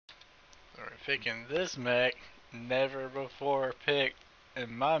We're picking this mech, never before picked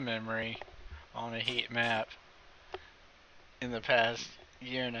in my memory on a heat map in the past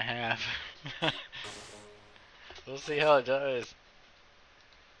year and a half. We'll see how it does.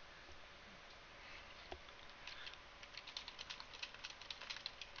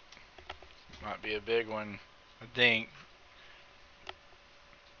 Might be a big one, I think.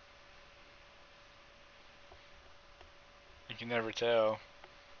 You can never tell.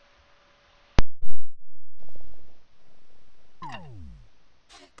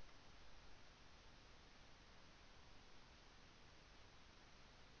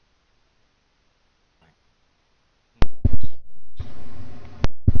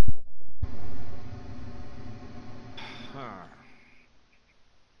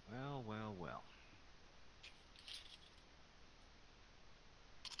 Well.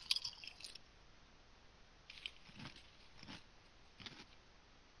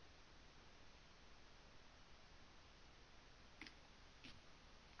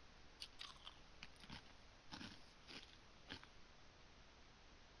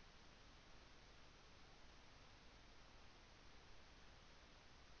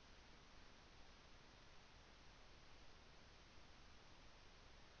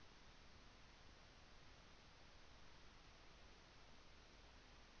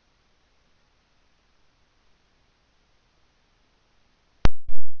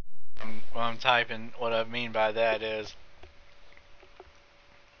 What I'm typing, what I mean by that is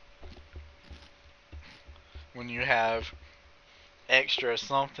when you have extra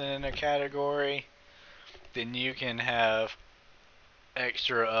something in a category, then you can have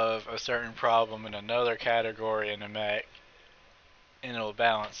extra of a certain problem in another category in a mech, and it'll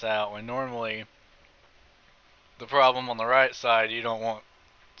balance out. When normally the problem on the right side, you don't want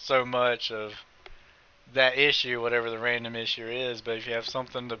so much of that issue, whatever the random issue is, but if you have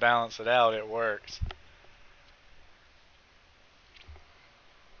something to balance it out, it works.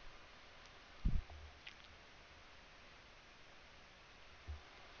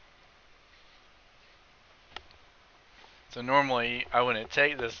 So normally I wouldn't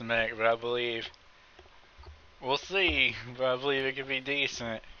take this mech, but I believe, we'll see, but I believe it could be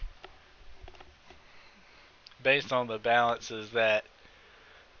decent based on the balances that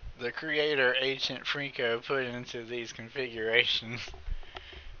the creator Ancient Freako put into these configurations.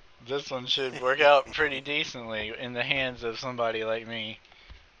 This one should work out pretty decently in the hands of somebody like me.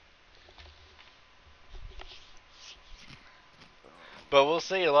 But we'll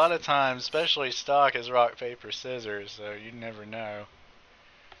see. A lot of times, especially stock, is rock, paper, scissors, so you never know.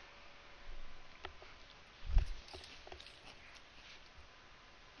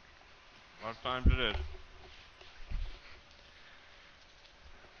 What time it is?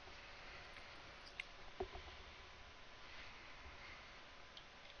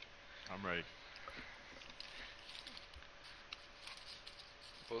 I'm ready.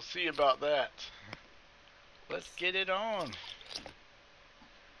 We'll see about that. Let's get it on.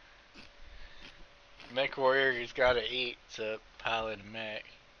 MechWarrior, he's gotta eat to pilot a mech.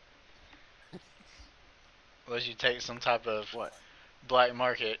 Unless you take some type of What? black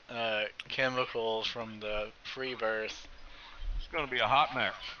market chemicals from the free birth. It's gonna be a hot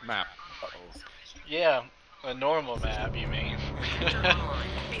map. Uh-oh. Yeah, a normal map, you mean?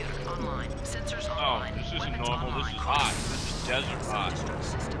 Oh, this isn't normal. This is hot. This is desert hot.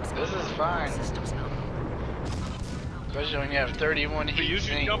 This is fine. Especially when you have 31 heat Use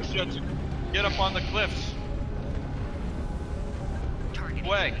your jump sinks. jets. Get up on the cliffs.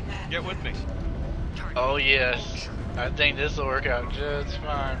 Way, get with me. Oh yes, I think this will work out just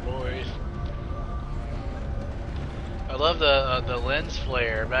fine, boys. I love the lens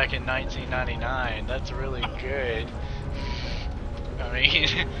flare back in 1999. That's really good. I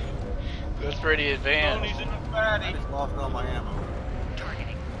mean, that's pretty advanced. Tony's in the I fatty. just lost all my ammo.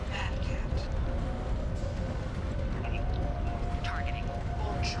 Targeting Bad Cat. Targeting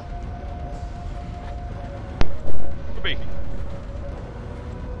Vulture. Be.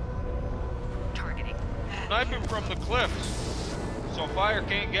 Targeting Bad Snipe him Cat. from the cliffs, so fire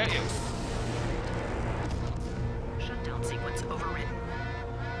can't get you. Shutdown sequence overridden.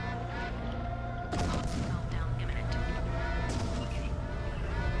 Meltdown imminent.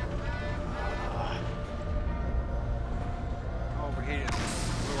 Overheated.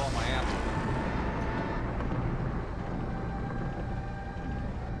 Blew all my ammo.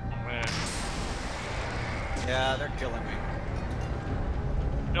 Oh, man. Yeah, they're killing me.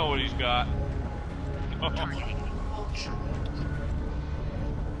 You know what he's got. Targeting Vulture.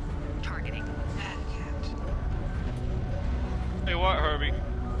 Targeting Bad Cat. Hey, what, Herbie?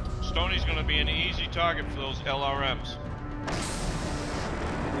 Stoney's gonna be an easy target for those LRMs.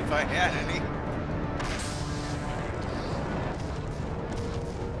 If if I had any.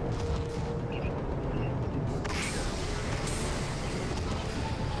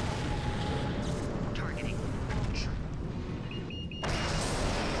 Targeting vulture.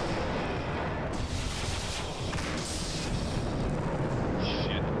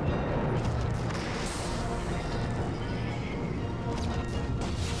 Shit.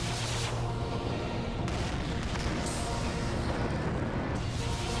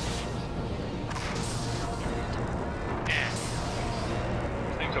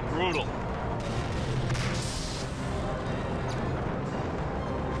 Things are brutal.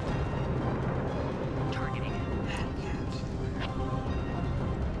 Targeting bad cat.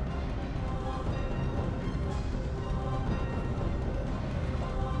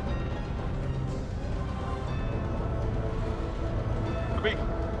 Heavy.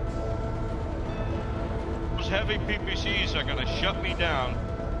 Those heavy PPCs are gonna shut me down.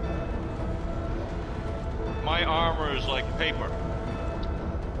 My armor is like paper.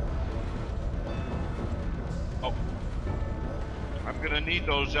 Oh. I'm gonna need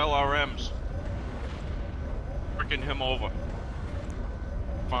those LRMs. Freaking him over.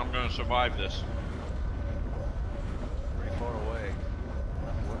 If I'm gonna survive this. Pretty far away.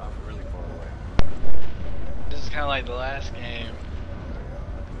 I'm really far away. This is kind of like the last game.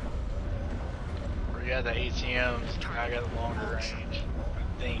 Where you had the ATMs, I got the longer range.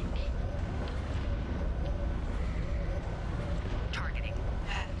 I think. Targeting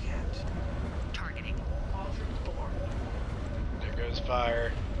bad cat. Targeting cauldron born. There goes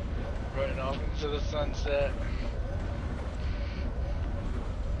fire. Running off into the sunset.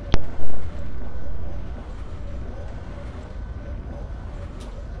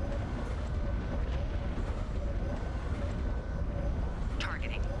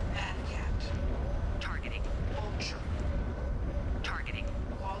 Targeting bad cat. Targeting vulture. Targeting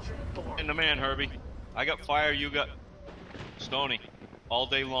cauldron born. In the man, Herbie. I got fire, you got Stony. All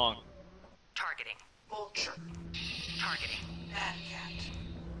day long. Targeting vulture. Targeting bad cat.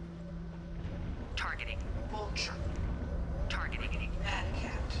 Targeting vulture. Targeting bad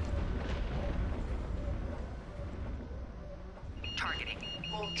cat. Targeting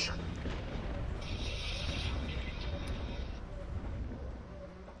vulture.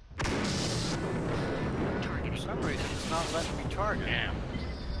 For Targeting some reason, it's not letting me target. Damn.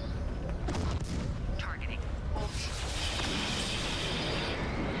 targeting vulture.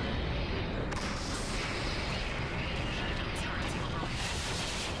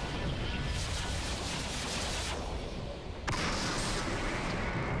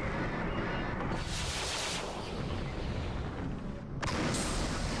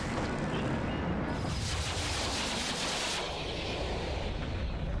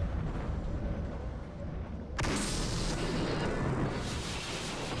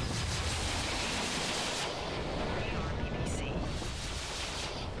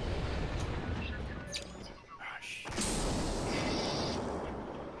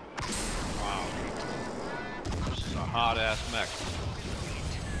 Wow. This is a hot ass mech.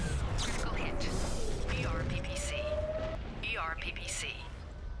 Critical hit. ERPPC. ERPPC.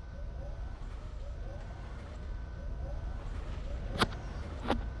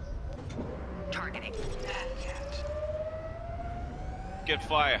 Targeting bad cat. Get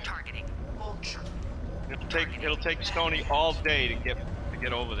fire. Targeting vulture. It'll take Stony all day to get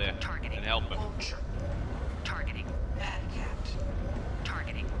over there Targeting and help him. vulture. Targeting bad cat.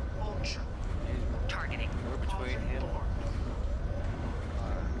 Targeting vulture. Targeting We're between him.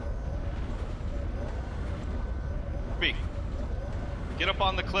 B. Get up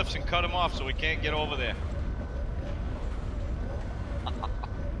on the cliffs and cut him off so we can't get over there.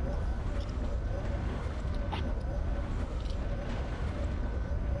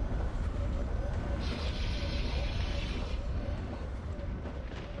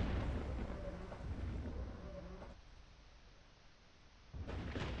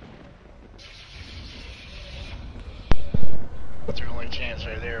 That's your only chance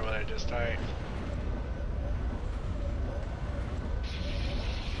right there, what I just typed.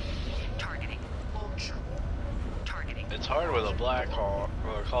 targeting vulture. Targeting It's hard with a Black Hawk,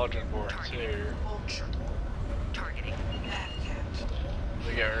 or a Cauldron Born targeting too. vulture. Targeting bad cat.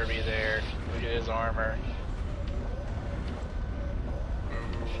 Look at Irby there. Look at his armor.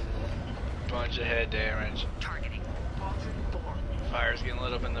 Ooh, bunch of head damage. Targeting cauldron born. Fire's getting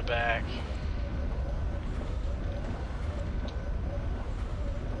lit up in the back.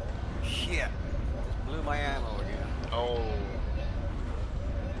 Shit. Just blew my ammo again. Oh,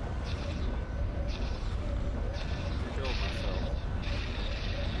 Killed myself.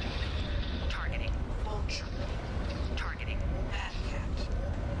 Targeting vulture. Targeting bad cat.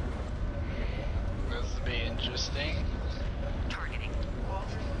 Interesting. Targeting.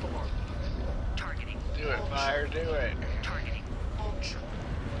 Quadrant 4. Targeting. Do it, fire, do it. Targeting. Ultra.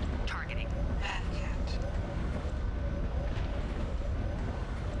 Targeting. Bad cat.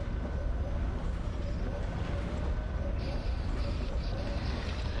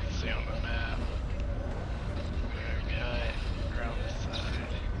 See on the map. Okay, around this side.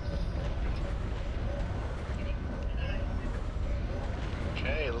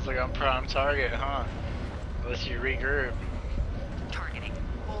 Okay, looks like I'm prime target, huh? Unless you regroup. Targeting.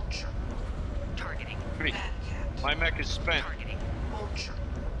 Ultra. Targeting. Great. Bad cat. My mech is spent. Targeting. Ultra.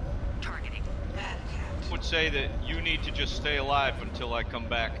 Targeting. Bad cat. I would say that you need to just stay alive until I come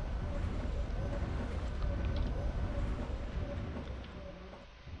back.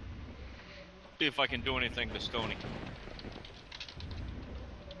 See if I can do anything to Stony.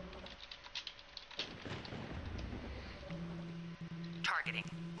 Targeting.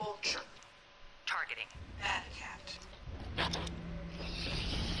 Ultra. Targeting. Bad cat.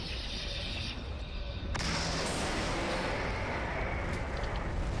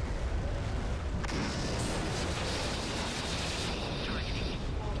 Targeting.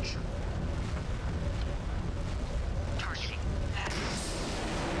 Ultra. Targeting. Bad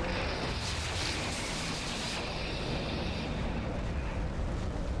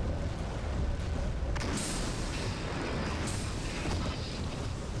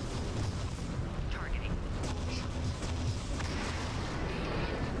targeting.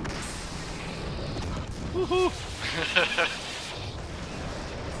 Woohoo!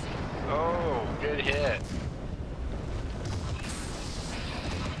 Oh, good hit.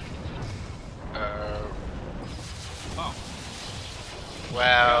 Oh,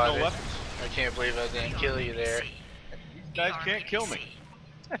 Wow, got no weapons. I can't believe I didn't kill you there. You guys can't kill me.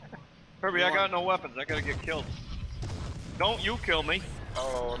 Kirby, I got no weapons. I gotta get killed. Don't you kill me.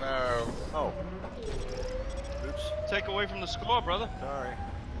 Oh no. Oh. Oops. Take away from the score, brother. Sorry.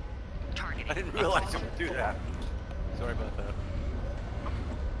 Targeting. I didn't realize it would do that. Sorry about that.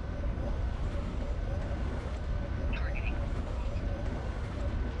 Targeting.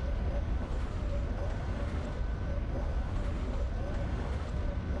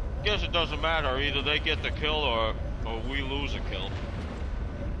 Guess it doesn't matter. Either they get the kill or we lose a kill.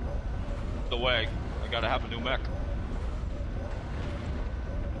 The way, I gotta have a new mech.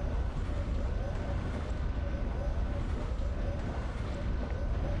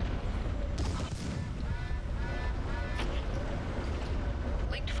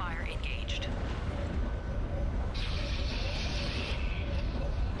 Linked fire engaged.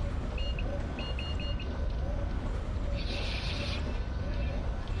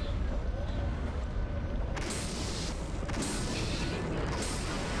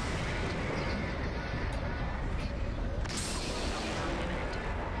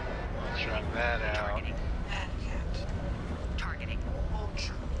 Let's run that out. Targeting. Bad cat. Targeting.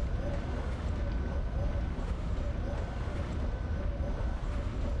 Ultra.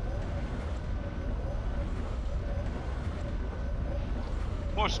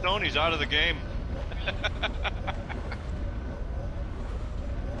 Poor Stoney's out of the game.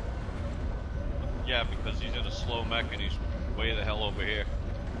 Yeah, because he's in a slow mech and he's way the hell over here.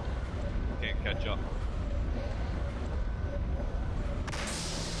 Can't catch up.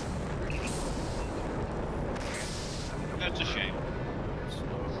 That's a shame.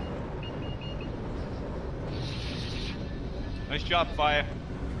 Nice job, Fire.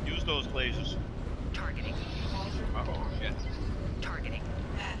 Use those lasers. Targeting. Oh, shit. Targeting.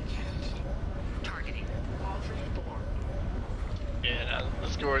 Bad cat. Targeting. Quadrant 4. Yeah, the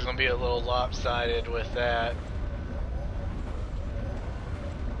score's gonna be a little lopsided with that.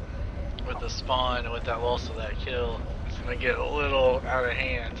 With the spawn and with that loss of that kill. It's gonna get a little out of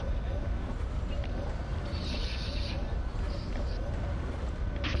hand.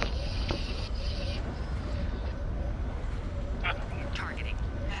 Targeting.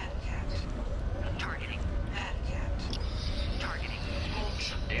 Bad cat. Targeting. Bad cat. Targeting.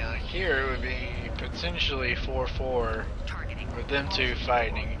 Ultra. Yeah, here it would be potentially 4-4 Targeting. with them two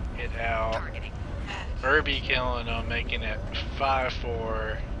fighting it out. Targeting. Bad cat. Irby killing them, making it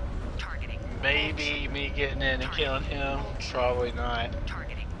 5-4. Targeting. Maybe me getting in and killing him. Probably not.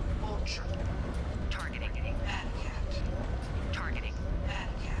 Targeting. Ultra. Targeting. Bad cat. Targeting. Bad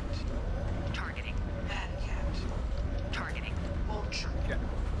cat. Targeting. Bad cat. Targeting. Ultra. Yeah.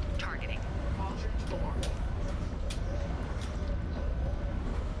 Targeting. Quadrant 4.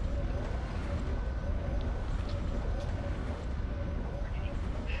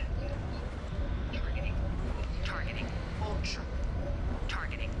 Targeting. Targeting. Ultra.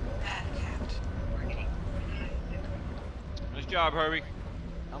 Targeting. Bad cat. Targeting. Nice job, Herbie.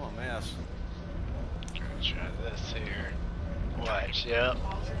 I'm a mess. Try this here. Watch, yep.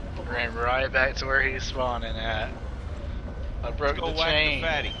 Ran right back to where he's spawning at. I broke Go the whack chain. the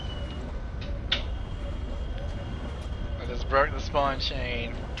fatty. I just broke the spawn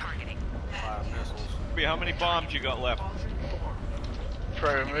chain. Targeting. Fire missiles. How many bombs you got left?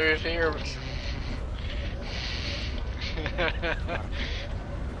 Pro move here.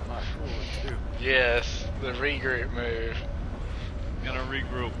 Not cool too. Yes, the regroup move. Gonna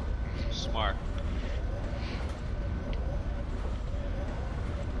regroup. Smart.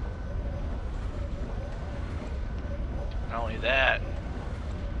 Not only that,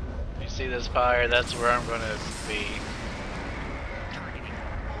 you see this fire, that's where I'm gonna be. Targeting.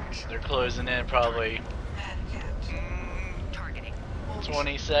 They're closing in probably Targeting.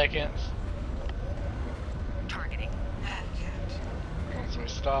 20 seconds Targeting. once we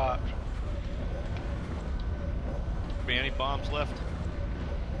stop. Be any bombs left?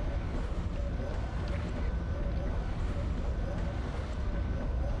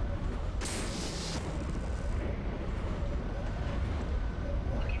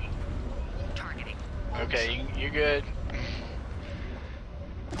 Targeting. Okay, you good?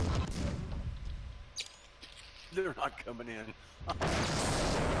 They're not coming in.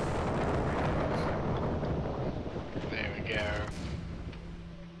 There we go.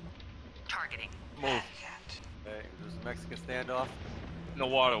 Targeting. Move. Okay, there's a Mexican standoff. In the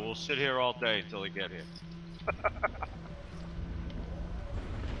water. We'll sit here all day until they get here.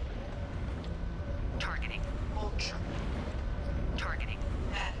 Targeting. Targeting. Targeting.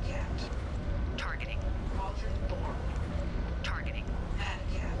 Targeting.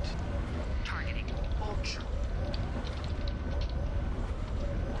 Targeting.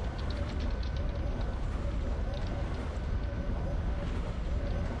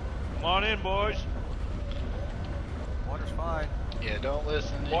 Come on in, boys. Water's fine. Yeah, don't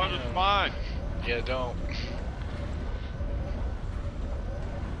listen to Water's him. fine. Yeah, don't.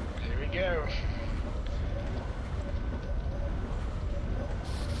 Here we go.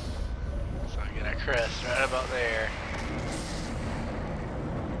 So I get a crest right about there.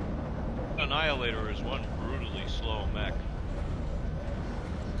 Annihilator is one brutally slow mech.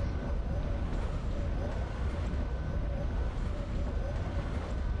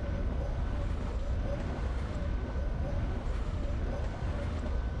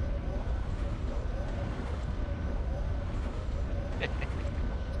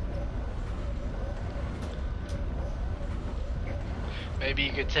 Maybe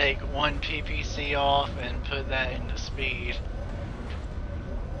you could take one PPC off and put that into speed.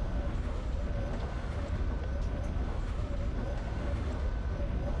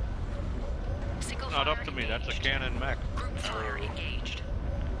 Single Not fire up to me. That's a engaged. cannon mech. Group fire engaged.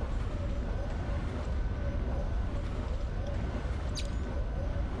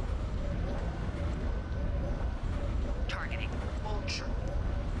 Targeting.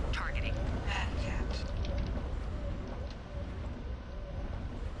 Targeting.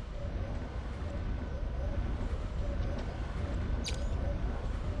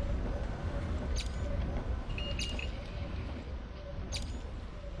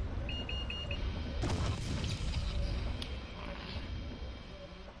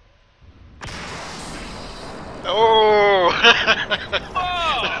 Oh!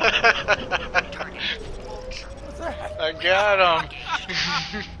 Targeting. I got him.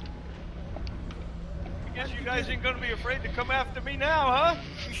 I guess you guys ain't gonna be afraid to come after me now, huh?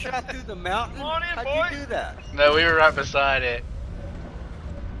 You shot through the mountain? Come on in, How'd boy. you do that? No, we were right beside it.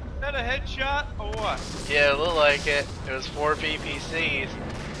 Is that a headshot or what? Yeah, it looked like it. It was 4 PPCs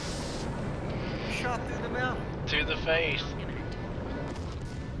You shot through the mountain. to the face.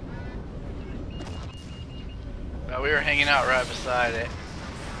 No, we were hanging out right beside it.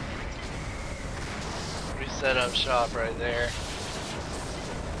 We set up shop right there.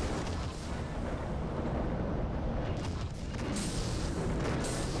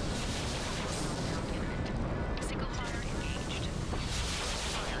 Single fire engaged.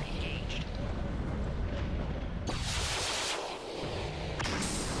 Fire engaged.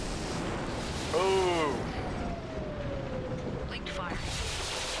 Ooh. Linked fire.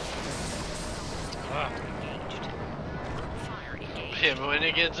 Ah. Engaged. Fire engaged. Yeah, but when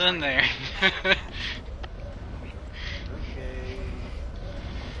it gets in there. Okay.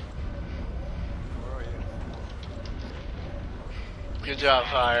 Where are you? Good job,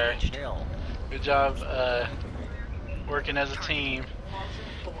 Fire. Hell. Good job, working as a team.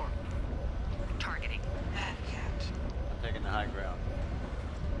 Targeting. I'm taking the high ground.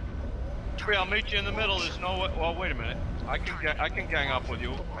 Trey, I'll meet you in the middle. There's no way. Well, wait a minute. I can gang up with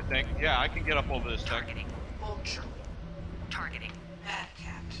you. I think. Yeah, I can get up over this thing. Targeting. Targeting.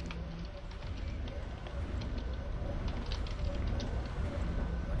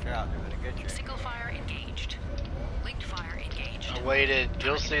 out. They're gonna get you. Single fire engaged. Linked fire engaged. I waited,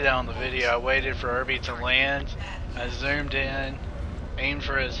 you'll see that on the video, I waited for Irby to land, I zoomed in, aimed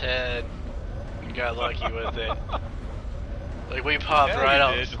for his head, and got lucky with it. Like we popped Yeah, right you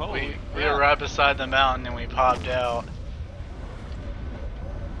out, did. Holy we crap. were right beside the mountain and we popped out.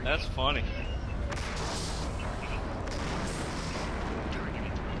 That's funny.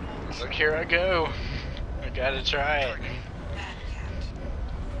 Look, here I go. I gotta try it.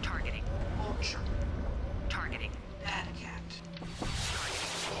 Targeting. Vulture. Targeting. Bad cat. Targeting.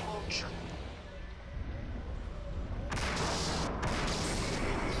 Vulture.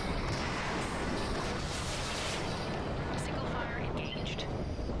 Single fire engaged.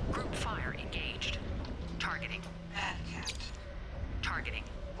 Group fire engaged. Targeting. Bad cat. Targeting.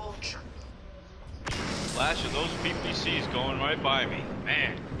 Vulture. Flash of those PPCs going right by me.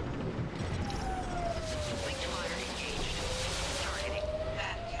 Man. Linked fire engaged. Targeting.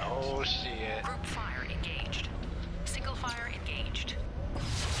 Bad cat. Oh shit. Group fire engaged. Single fire engaged.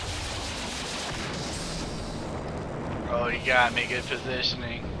 Oh, you got me, good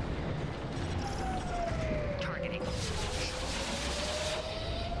positioning. Targeting.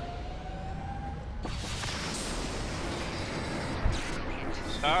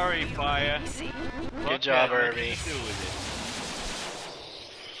 Sorry, fire. See. Good job, Nothing Irby. to do with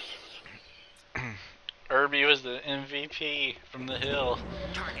Irby was the MVP from the hill.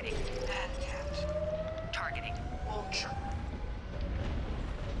 Targeting. Bad cat. Targeting. Vulture.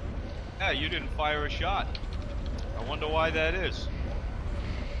 it. Yeah, you didn't fire a shot. I wonder why that is.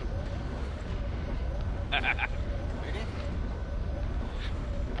 Really?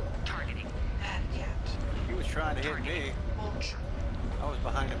 Targeting. Bad cat. He was trying to hit Targeting. me. Vulture. I was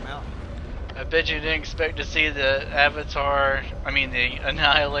behind a mountain. I bet you didn't expect to see the Avatar, the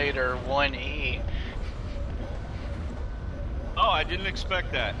Annihilator 1E. Oh, I didn't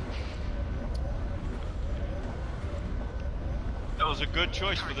expect that. That was a good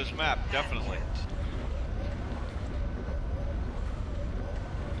choice for this map, definitely.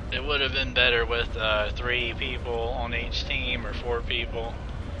 It would have been better with 3 people on each team or 4 people.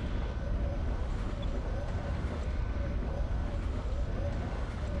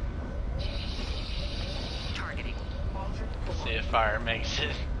 Targeting. See if fire makes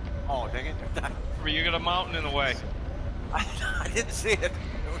it. Oh, dang it. You got a mountain in the way. I didn't see it.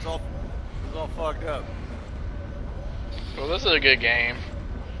 It was all fogged up. Well, this is a good game.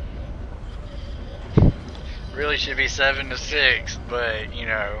 Really should be 7-6, but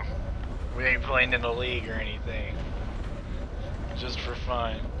we ain't playing in the league or anything. Just for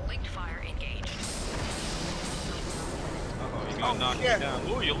fun. Linked fire engaged. Uh-oh, you're gonna knock me yeah. down.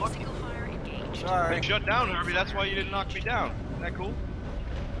 Ooh, you're lucky. Single fire engaged. Sorry. Big shut down, Herbie. That's why you didn't knock me down. Isn't that cool?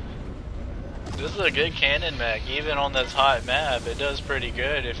 This is a good cannon mech. Even on this hot map, it does pretty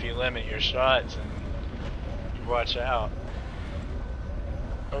good if you limit your shots and watch out.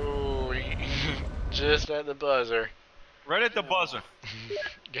 Oh, just at the buzzer. Right at the buzzer.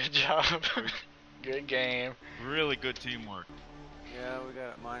 Good job. Good game. Really good teamwork. Yeah, we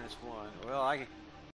got -1. Well,